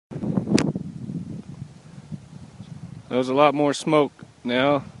There's a lot more smoke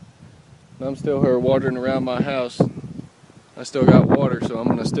now. I'm still here watering around my house. I still got water, so I'm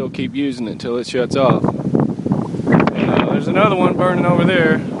going to still keep using it until it shuts off. There's another one burning over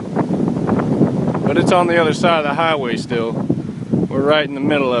there, but it's on the other side of the highway still. We're right in the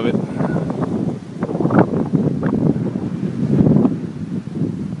middle of it.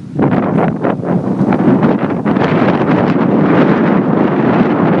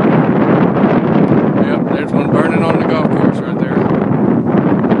 Yep, there's one burning on the golf course right there.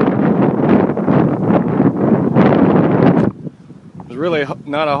 There's really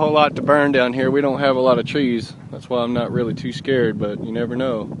not a whole lot to burn down here. We don't have a lot of trees. That's why I'm not really too scared, but you never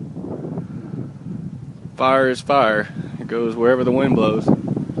know. Fire is fire. It goes wherever the wind blows.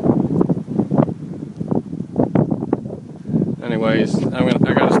 Anyways, I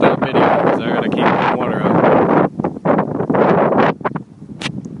gotta stop videoing because I gotta keep my water out.